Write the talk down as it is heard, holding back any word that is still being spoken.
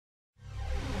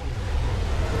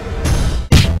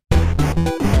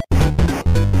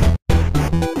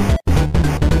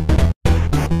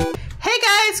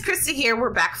Rustic here. We're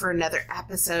back for another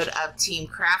episode of Team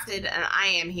Crafted, and I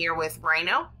am here with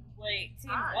Rhino. Wait,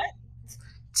 Team what?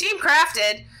 Team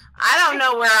Crafted. I don't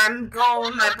know where I'm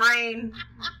going with my brain.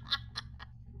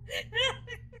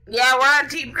 Yeah, we're on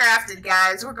Team Crafted,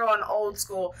 guys. We're going old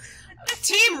school.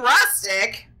 Team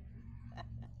Rustic.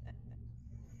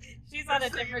 She's on a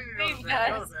different team,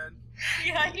 guys.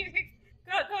 Yeah, you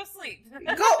go sleep.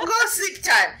 Go sleep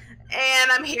time.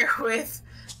 And I'm here with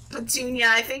Petunia.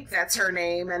 I think that's her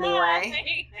name anyway.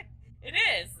 It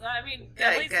is. I mean,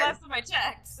 at least last time I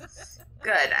checked.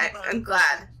 Good. I'm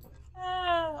glad.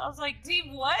 I was like,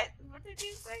 team what? What did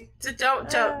you say? Don't.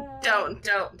 Just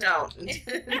don't.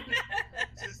 Today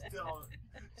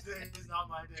is not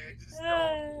my day. Just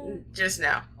don't. Just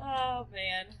no. Oh,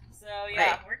 man. So,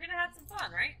 yeah, we're going to have some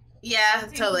fun, right? Yeah,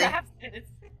 totally.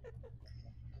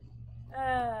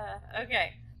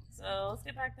 Okay. So, let's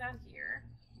get back down here.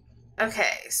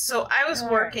 Okay, so I was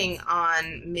working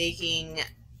on making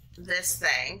this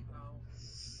thing.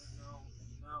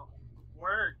 No.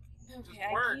 Work. Okay,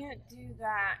 Just work. I can't do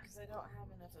that because I don't have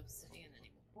enough obsidian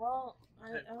anymore. Well, I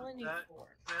only need 4.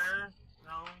 There?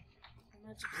 No. How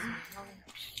much obsidian?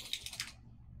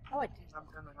 Oh, I did. I'm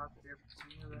gonna have to give it to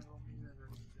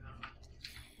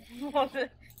you.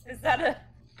 Is that a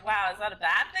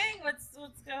bad thing? What's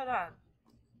going on?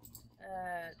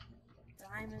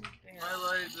 Diamond barrel. My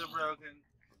legs are broken.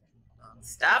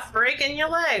 Stop breaking your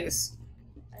legs.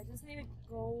 I just need a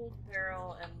gold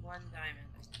barrel and 1 diamond.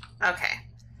 Okay,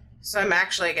 so I'm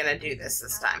actually gonna do this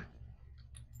time.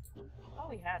 Oh,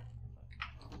 we had.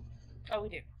 Oh, we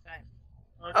do. Fine.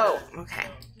 Okay. Oh, okay.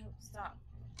 No, stop.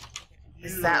 Okay.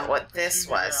 Is that what this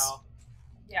was?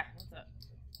 Yeah, what's up?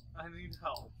 I need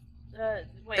help.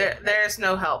 Wait. There's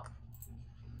no help.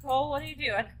 Cole, what are you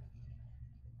doing?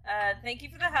 Thank you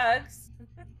for the hugs.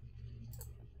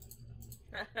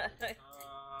 I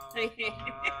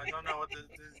don't know what this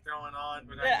is going on,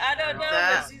 but I don't know,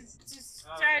 but she's just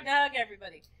trying to hug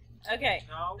everybody. Okay.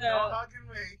 No, so, no hugging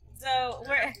me. So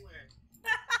where?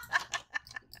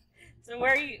 So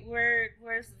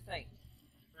where's the thing?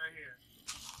 Right here.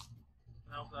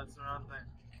 Nope, that's the wrong thing.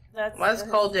 That's What's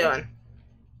Cole doing?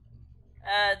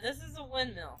 This is a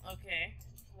windmill. Okay.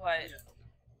 What?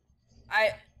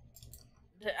 Yeah.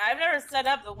 I've never set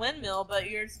up the windmill, but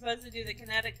you're supposed to do the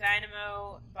kinetic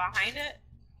dynamo behind it,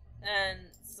 and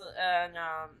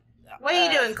What are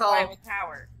you doing, Cole? With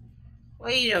power.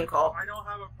 What are you doing, Cole? I don't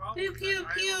have a problem. Pew with pew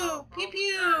that. pew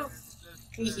pew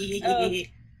pew.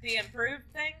 The improved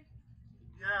thing.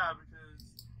 Yeah,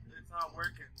 because it's not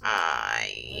working. Let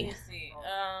me see.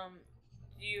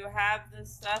 Do you have the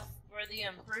stuff for the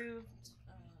improved?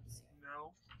 Let's see.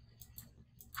 No.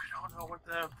 I don't know what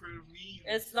the approved means.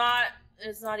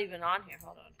 It's not even on here.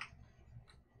 Hold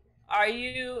on.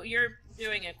 You're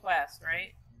doing a quest,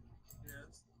 right?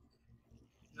 Yes.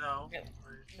 No.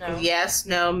 No. Yes,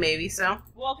 no, maybe so.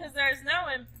 Well, because there's no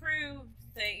improved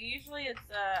thing. Usually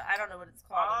it's I don't know what it's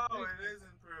called. Oh, it is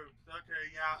improved. Okay,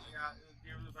 yeah.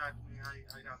 Give it back to me.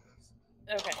 I got this.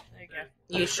 Okay, there you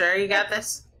go. You sure you got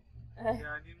this? Yeah, I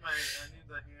need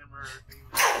the hammer thing.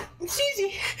 Excuse me.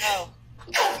 Oh.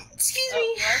 Excuse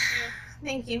me. Bless you.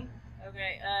 Thank you.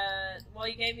 Okay, well,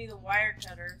 you gave me the wire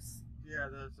cutters. Yeah,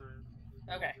 those are.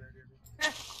 Okay.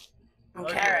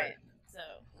 Okay. Alright, so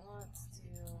let's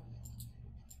do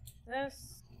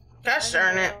this. Gosh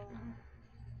darn it.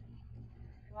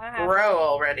 Well, I have Grow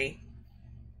already.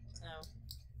 No.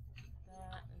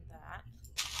 That and that.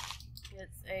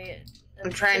 It's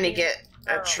I'm trying to get a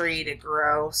barrel. tree to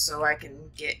grow so I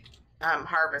can get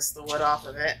harvest the wood off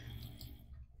of it.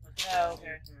 Oh,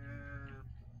 okay.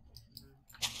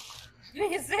 You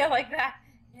can say it like that.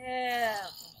 Yeah.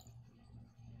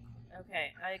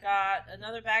 Okay, I got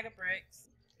another bag of bricks.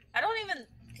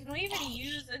 Can we even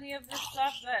use any of this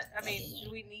stuff do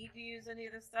we need to use any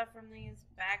of this stuff from these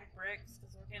bag of bricks?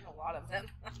 Because we're getting a lot of them.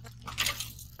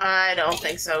 I don't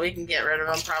think so. We can get rid of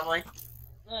them probably.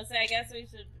 I guess we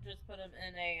should just put them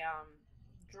in a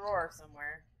drawer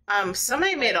somewhere.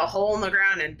 Somebody made a hole in the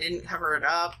ground and didn't cover it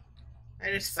up.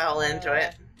 I just fell into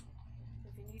it.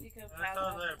 If you need to go past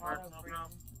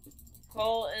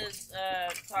Cole is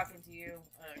talking to you,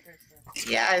 Krista.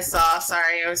 Yeah, I saw.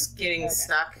 Sorry, I was getting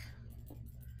stuck.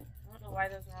 I don't know why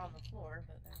those are on the floor,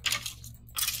 but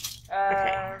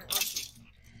okay. Let's see.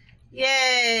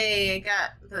 Yay! I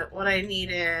got what I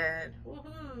needed.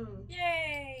 Woohoo!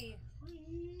 Yay!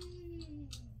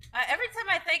 Every time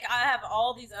I think I have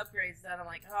all these upgrades done, I'm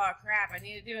like, oh crap, I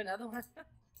need to do another one.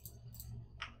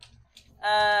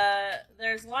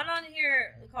 There's one on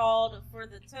here called for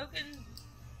the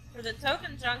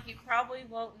token junk you probably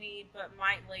won't need but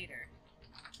might later.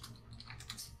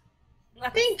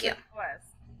 Thank you. Quest.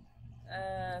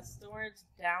 Storage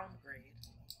downgrade.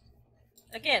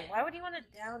 Again, why would you want to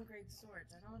downgrade storage?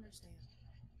 I don't understand.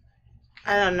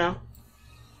 I don't know.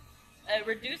 It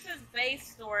reduces base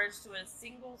storage to a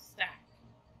single stack.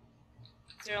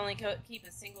 So you only keep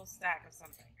a single stack of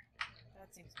something.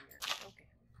 That seems weird. Okay.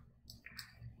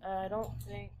 I don't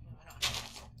think... No, I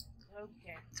don't.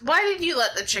 Okay. Why did you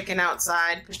let the chicken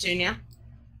outside, Petunia?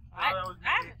 I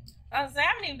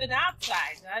haven't even been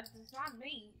outside. It's not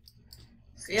me.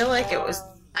 I feel like it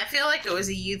was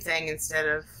a you thing instead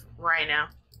of Rhino.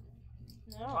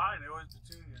 No. Fine, it was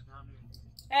Petunia, not me.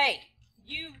 Hey,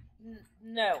 you...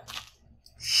 No.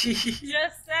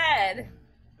 Just said.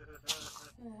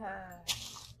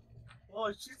 Well,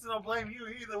 if she's gonna blame you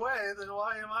either way, then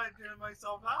why am I getting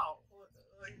myself out?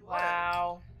 Like, what?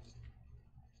 Wow.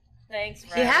 Thanks,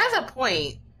 He has a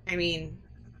point. I mean...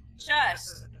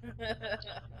 Shush.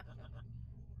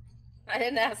 I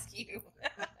didn't ask you.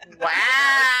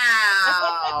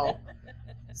 Wow.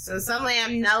 So suddenly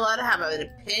I'm not allowed to have an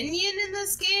opinion in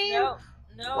this game? No.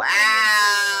 No.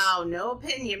 Wow. No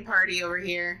opinion party over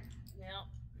here. No.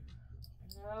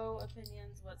 No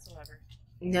opinions whatsoever.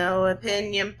 No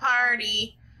opinion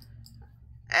party.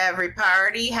 Every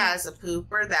party has a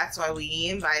pooper. That's why we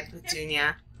invite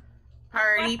Petunia.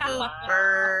 Party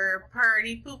pooper.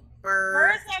 Party pooper.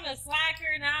 First I'm a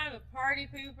slacker, now I'm a party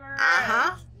pooper.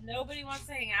 Uh-huh. Nobody wants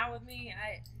to hang out with me.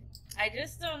 I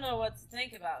just don't know what to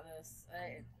think about this.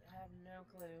 I have no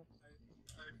clue.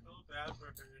 I feel bad for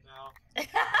her now. You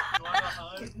want a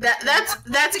hug?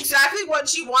 That's exactly what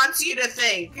she wants you to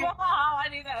think. Wow, I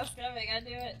knew that was coming. I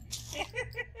knew it.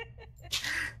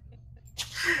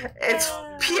 It's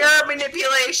pure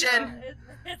manipulation.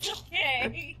 It's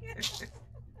okay.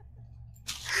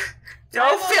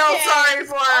 Don't feel sorry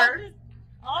for her.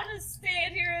 I'll just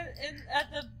stand here at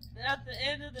the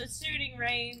end of the shooting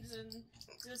range and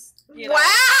just, you know.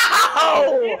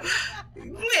 Wow!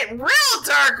 You went real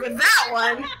dark with that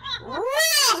one.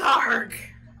 Real dark.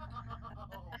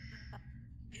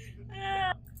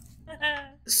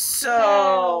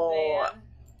 So,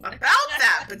 about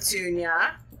that,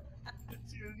 Petunia.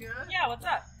 Petunia? Yeah, what's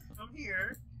up? I'm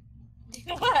here.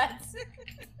 What?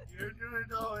 You're gonna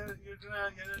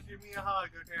give me a hug,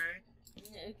 okay?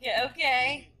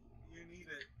 Okay. You need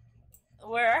it.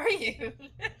 Where are you?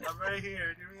 I'm right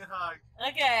here. Give me a hug.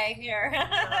 Okay, here. Oh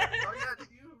yeah,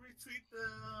 did you retweet the?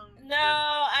 No,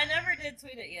 I never did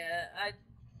tweet it yet.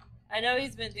 I know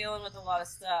he's been dealing with a lot of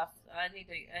stuff. I need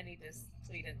to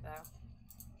tweet it though.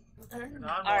 And I'm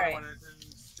All the right. one that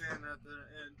didn't stand at the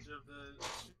edge of the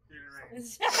shooting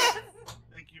range.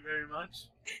 Thank you very much.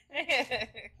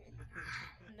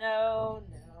 No.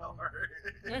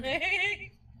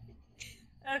 Sorry.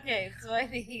 Okay, so I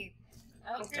need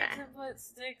upgrade Okay. template,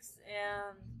 sticks,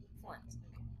 and flint.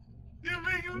 You're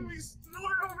making me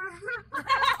snort over here.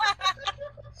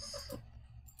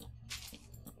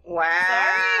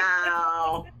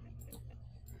 Wow.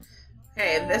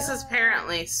 Okay, this is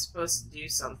apparently supposed to do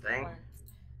something.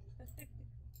 Flint.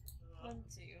 1,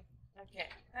 2. Okay.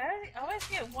 I always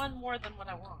get one more than what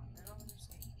I want. I don't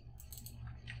understand.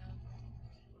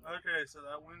 Okay, so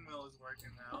that windmill is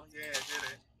working now. Yeah, I did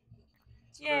it.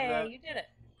 Yay, you did it.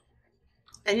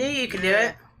 I knew you could do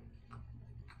it.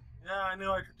 Yeah, I knew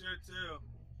I could do it too.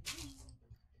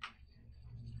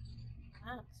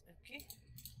 That's okay.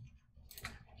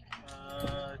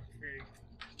 Cake.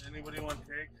 Anybody want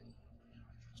cake?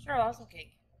 Sure, I'll have some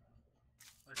cake.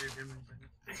 Okay, give me a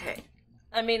second. Okay.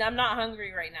 I mean, I'm not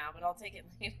hungry right now, but I'll take it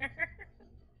later.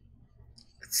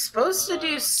 It's supposed to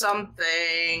do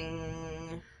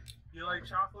something. You like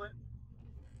chocolate?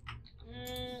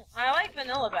 I like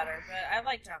vanilla better, but I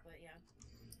like chocolate, yeah.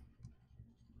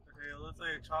 Okay, let's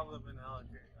say a chocolate vanilla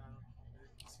cake. I don't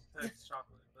know. It's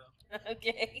chocolate though.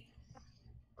 Okay.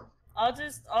 I'll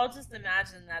just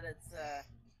imagine that it's There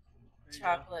you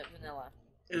chocolate vanilla.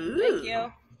 Ooh. Thank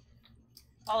you.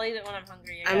 I'll eat it when I'm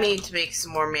hungry. I need to make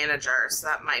some more mana jars.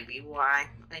 That might be why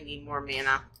I need more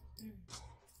mana.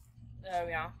 Oh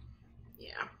yeah.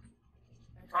 Yeah.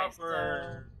 Okay,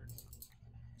 Copper.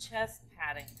 so chest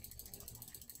padding.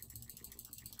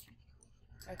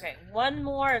 Okay, one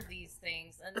more of these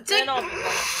things, and then I'll be done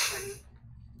with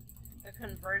the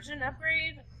conversion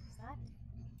upgrade. What's that?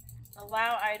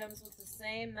 Allow items with the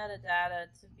same metadata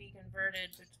to be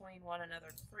converted between one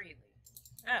another freely.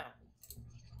 Oh.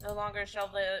 No longer shall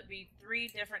there be 3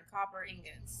 different copper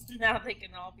ingots. Now they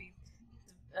can all be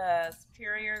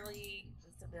superiorly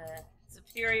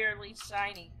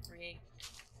shiny. Create.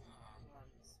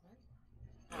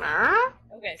 Huh?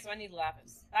 Okay, so I need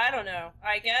lapis. I don't know.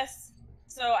 I guess.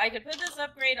 So I could put this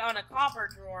upgrade on a copper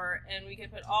drawer, and we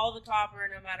could put all the copper,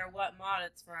 no matter what mod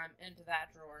it's from, into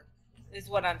that drawer. Is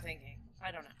what I'm thinking.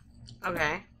 I don't know.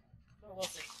 Okay. But we'll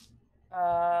see.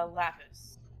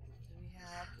 Lapis. Do we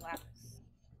have lapis?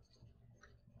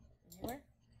 Anywhere?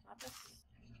 Lapis?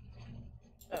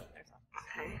 Oh, there's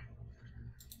lapis. Okay.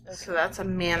 Okay. So that's a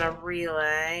mana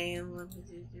relay. Let me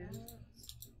do.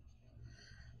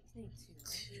 Need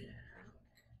two.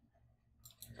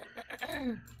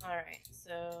 Alright,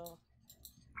 so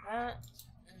that,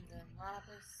 and then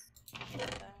lapis.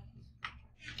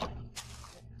 That.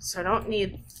 So I don't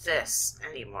need this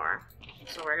anymore.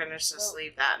 So we're gonna just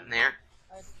leave that in there.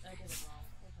 I did it wrong.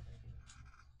 What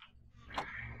did I do?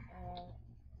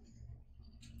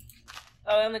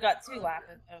 Oh, I only got 2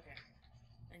 lapis. Okay.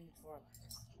 I need 4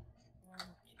 lapis. 1, 2.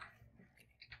 Okay.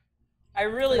 I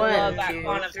really love that 1, 2,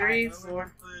 quantum 3, time.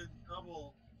 4.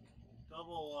 Double,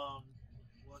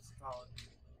 what's it called?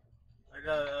 I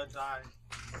got a die.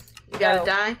 You gotta Oh.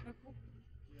 die?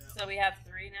 Yeah. So we have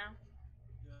 3 now?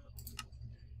 Yeah.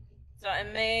 So I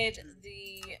made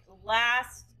the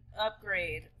last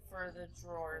upgrade for the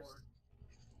drawers.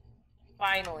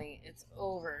 Finally, it's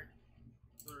over.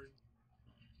 3.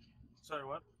 Sorry,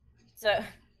 what?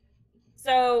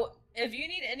 So if you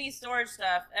need any storage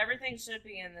stuff, everything should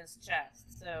be in this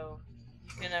chest. So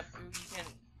you can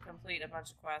complete a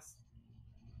bunch of quests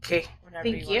Okay. whenever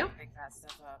Thank you you. want to pick that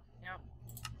stuff up. Yep.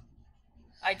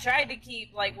 I tried to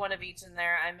keep like one of each in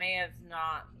there. I may have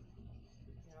not.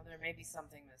 There may be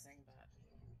something missing, but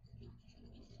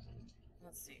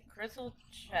let's see. Crystal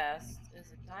chest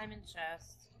is a diamond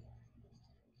chest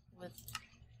with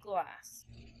glass.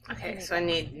 Okay, so I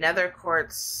need nether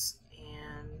quartz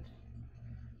and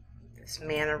this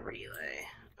mana relay.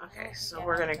 Okay, so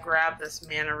we're gonna grab this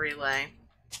mana relay.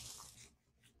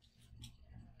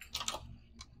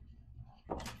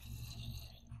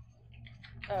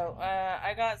 Oh,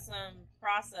 I got some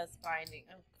process binding.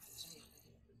 Oh,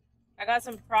 I got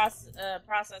some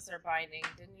processor binding.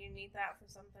 Didn't you need that for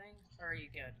something? Or are you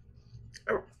good?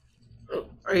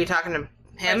 Are you talking to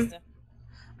him?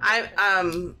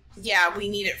 Krista. Yeah, we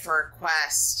need it for a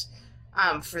quest.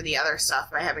 For the other stuff,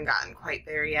 but I haven't gotten quite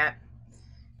there yet.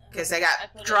 Because I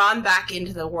got drawn back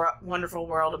into the wonderful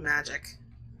world of magic.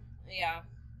 Yeah.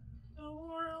 The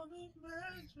world of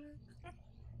magic.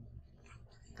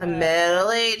 The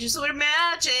Middle Ages were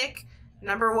magic.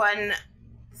 Number 1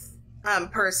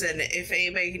 person, if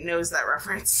anybody knows that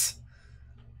reference.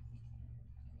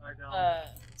 I don't.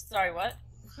 Sorry, what?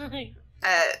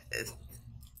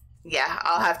 Yeah,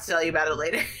 I'll have to tell you about it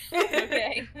later.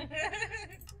 Okay.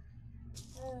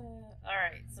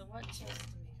 Alright, so what chest do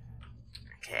we have?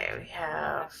 Okay, we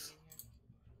have...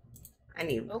 I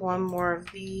need one more of Oh,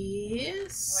 I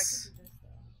these. could do this,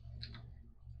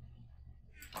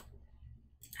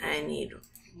 though. I need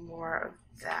more of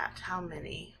that. How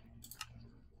many?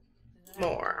 Did I-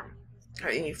 More.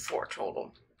 I need 4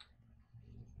 total.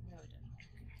 No, I didn't.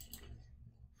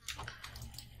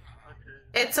 Okay.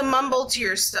 It's a mumble to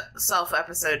yourself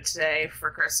episode today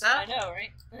for Krista. I know,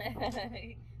 right?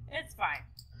 It's fine.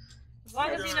 As long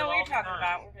as you know what you're talking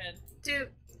about, we're good. Doop,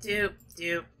 doop,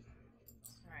 doop.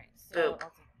 Alright, so Boop. I'll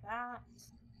take that.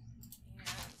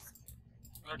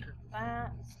 And Okay.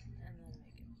 that. And then make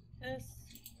it this.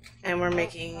 And we're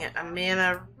making a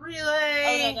mana Oh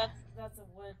relay. no, that's a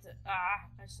wood.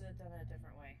 I should have done it a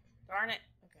different way. Darn it.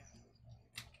 Okay.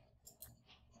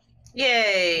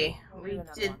 Yay! We'll We do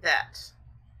another did one. that.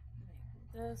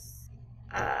 Make this.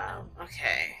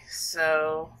 Okay,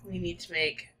 so we need to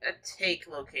make a take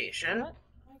location. What?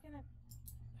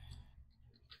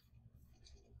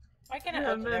 Why can't I Yeah,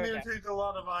 open there we it go. take a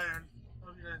lot of iron.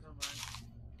 Hope you guys don't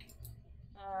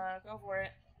mind. Go for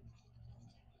it.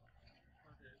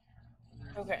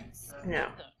 Okay. Okay. So No.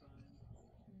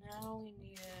 now we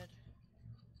needed.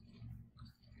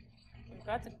 We've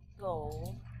got the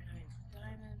gold. We need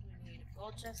diamond. We need a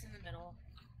gold chest in the middle,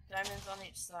 diamonds on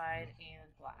each side,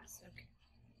 and glass. Okay.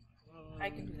 I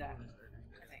can do that,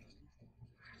 I think.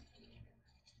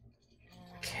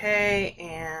 Okay,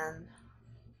 and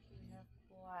We have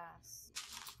glass.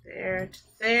 there to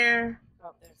there,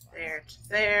 Oh, there's glass. there to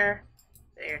there,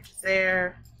 there to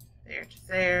there, there to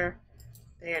there,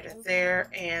 there to there,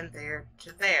 and there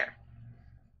to there.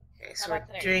 Okay, so How we're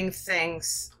about there? doing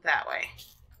things that way.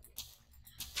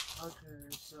 Okay,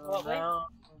 so What way? now.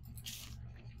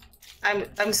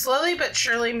 I'm slowly but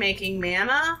surely making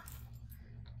mana.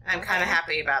 I'm kind of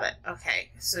happy about it. Okay,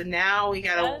 so now we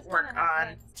That gotta is work kinda on.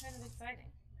 It's kind of exciting.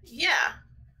 Yeah,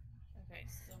 Okay,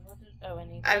 so what did? Oh, I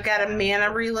need. I've got a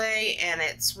mana relay, and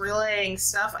it's relaying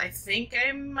stuff. I think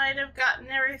I might have gotten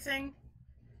everything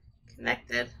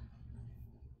connected.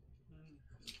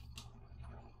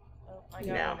 Oh, I got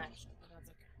No. one action. But that's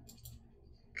okay.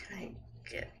 Can I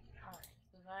get? Alright,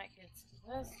 so that gets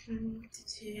this.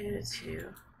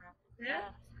 Two. Yeah.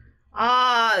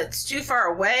 Ah, it's too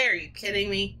far away. Are you kidding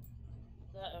me?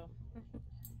 Uh-oh.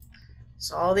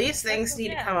 So all these things need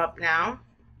to come up now.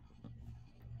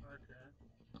 Okay.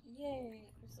 Yay,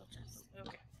 crystal chest.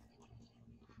 Okay.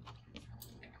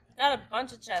 Got a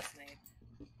bunch of chests made.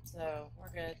 So, we're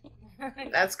good.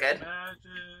 That's good. Magic.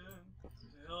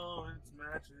 Oh, it's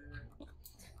magic.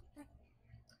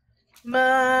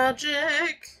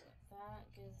 Magic. That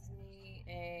gives me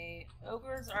a...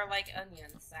 Ogres are like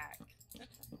onion sack.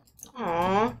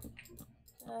 Aww.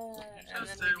 You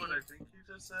just say what I think you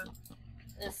just said?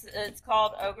 It's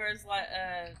called ogres like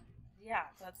yeah,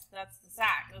 that's the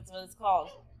sack. That's what it's called.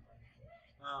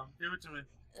 Oh, give it to me.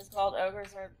 It's called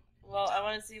ogres are well, I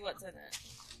want to see what's in it.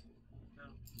 No.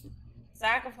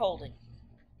 Sack of holding.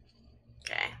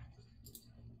 Okay.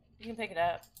 You can pick it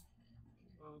up.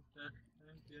 Okay,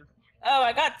 thank you. Oh,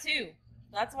 I got 2.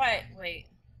 That's why wait.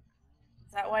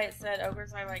 Is that why it said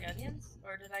ogres are like onions?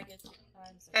 Or did I get 2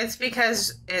 times? It's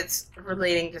because it's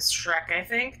relating to Shrek, I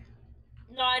think.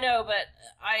 No, I know, but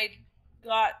I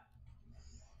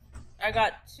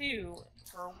got 2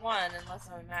 for 1 unless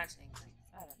I'm imagining things.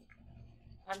 I don't know.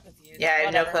 I'm confused. Yeah, I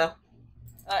have no Whatever.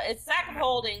 clue. It's sack of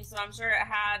holding, so I'm sure it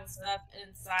had stuff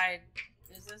inside.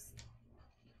 Is this?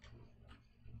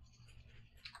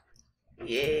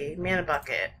 Yay, mana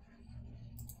bucket.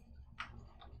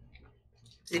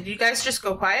 Did you guys just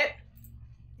go quiet?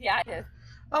 Yeah, I did.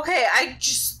 Okay, I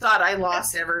just thought I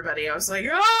lost everybody. I was like,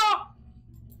 oh!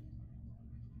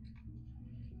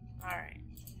 Alright.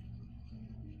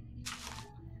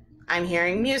 I'm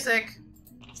hearing music.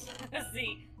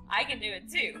 See, I can do it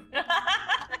too.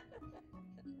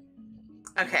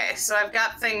 Okay, so I've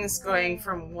got things going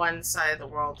from one side of the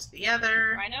world to the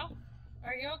other. Rhino?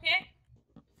 Are you okay?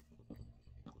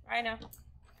 Rhino.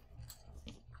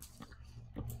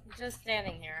 He's just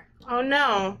standing here. Oh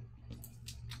no.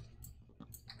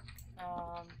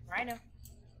 Rhino.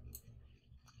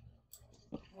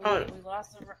 We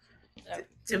lost a...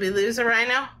 Did we lose a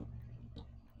rhino?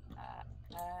 I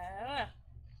don't know.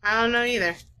 I don't know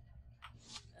either.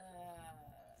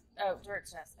 Oh, dirt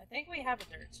chest. I think we have a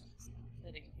dirt chest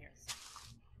sitting here.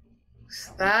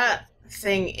 That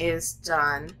thing is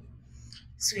done.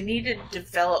 So we need to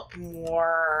develop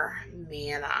more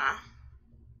mana.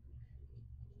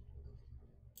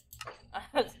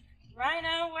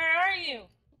 Rhino, where are you?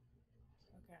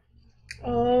 Okay.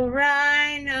 Oh,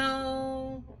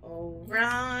 rhino. Oh,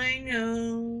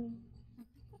 rhino.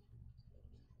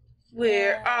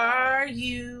 Where are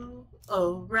you?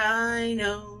 Oh,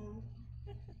 rhino.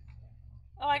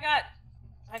 Oh, I got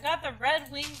the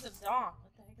red wings of dawn.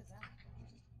 What the heck is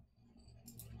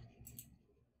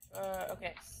that?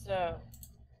 Okay, so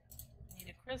need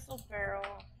a crystal barrel.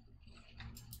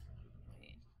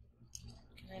 Wait,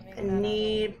 can I make I that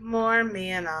need more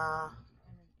mana.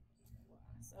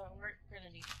 So we're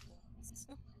gonna need glass.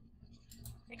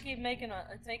 I keep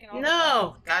taking all.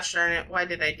 No! Gosh darn it, why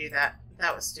did I do that?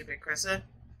 That was stupid, Krista.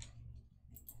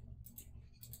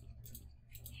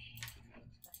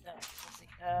 Let's see.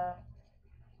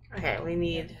 Okay, we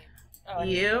need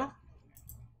you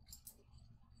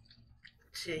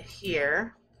to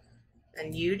here,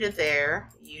 and you to there,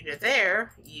 you to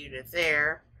there, you to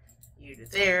there, you to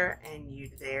there, and you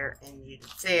to there, and you to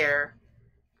there.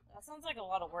 That sounds like a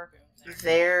lot of work over there.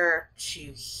 There to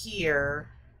here.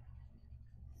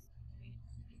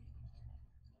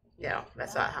 No,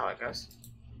 that's not how it goes.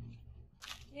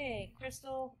 Yay,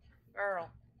 crystal burl.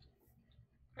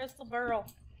 Crystal burl.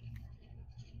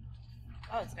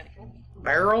 Oh, it's kind of cool.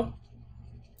 Barrel?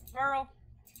 Burl.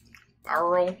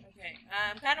 Barrel. Okay,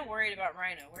 I'm kind of worried about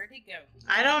Rhino. Where'd he go?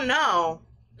 I don't know.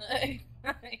 Like,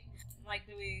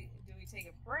 do we take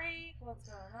a break? What's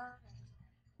going on?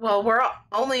 Well, we're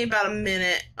only about a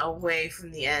minute away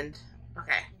from the end.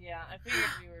 Okay. Yeah, I figured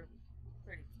we were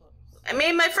pretty close. I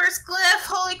made my first glyph.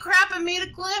 Holy crap, I made a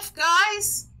glyph,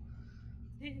 guys.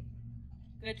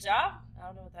 Good job. I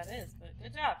don't know what that is, but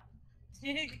good job.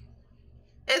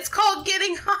 It's called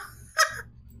getting high.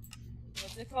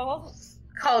 What's it called?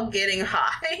 Called getting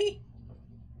high.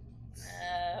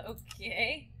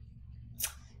 Okay.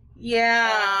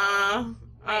 Yeah. Wait,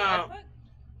 I put...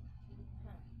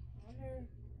 Huh. I wonder...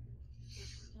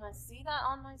 Can I see that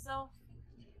on myself?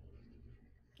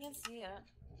 Can't see it.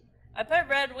 I put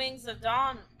red wings of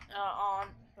dawn on,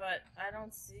 but I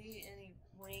don't see any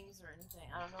wings or anything.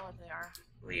 I don't know what they are.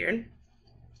 Weird.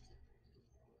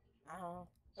 Oh.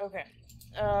 Okay.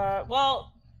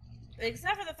 Well,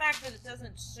 except for the fact that it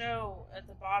doesn't show at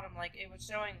the bottom, like it was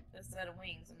showing a set of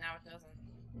wings, and now it doesn't.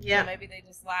 Yeah. So maybe they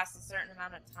just last a certain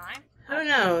amount of time. Who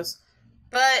knows?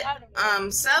 But I don't know.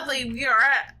 sadly, we are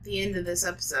at the end of this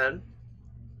episode.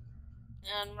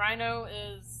 And Rhino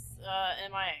is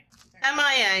MIA.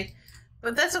 MIA.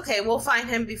 But that's okay. We'll find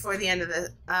him before the end of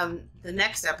the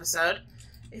next episode.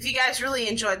 If you guys really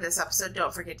enjoyed this episode,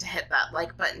 don't forget to hit that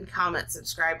like button, comment,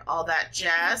 subscribe, all that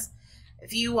jazz.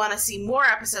 If you want to see more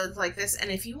episodes like this, and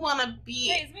if you want to be...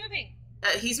 Hey, he's moving.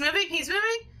 He's moving? He's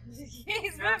moving? He's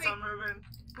Yes, moving. I'm moving.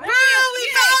 Woo!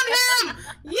 We found him!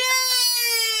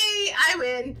 Yay! I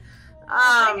win.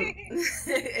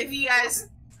 If you guys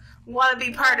want to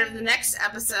be part of the next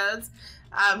episodes,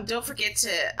 don't forget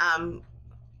to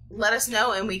let us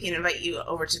know, and we can invite you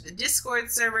over to the Discord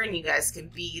server, and you guys can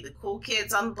be the cool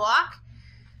kids on the block.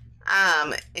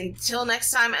 Until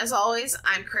next time, as always,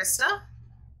 I'm Krista.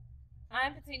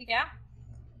 I'm Petunia.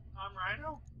 I'm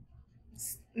Rhino.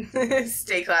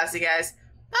 Stay classy, guys.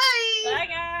 Bye! Bye,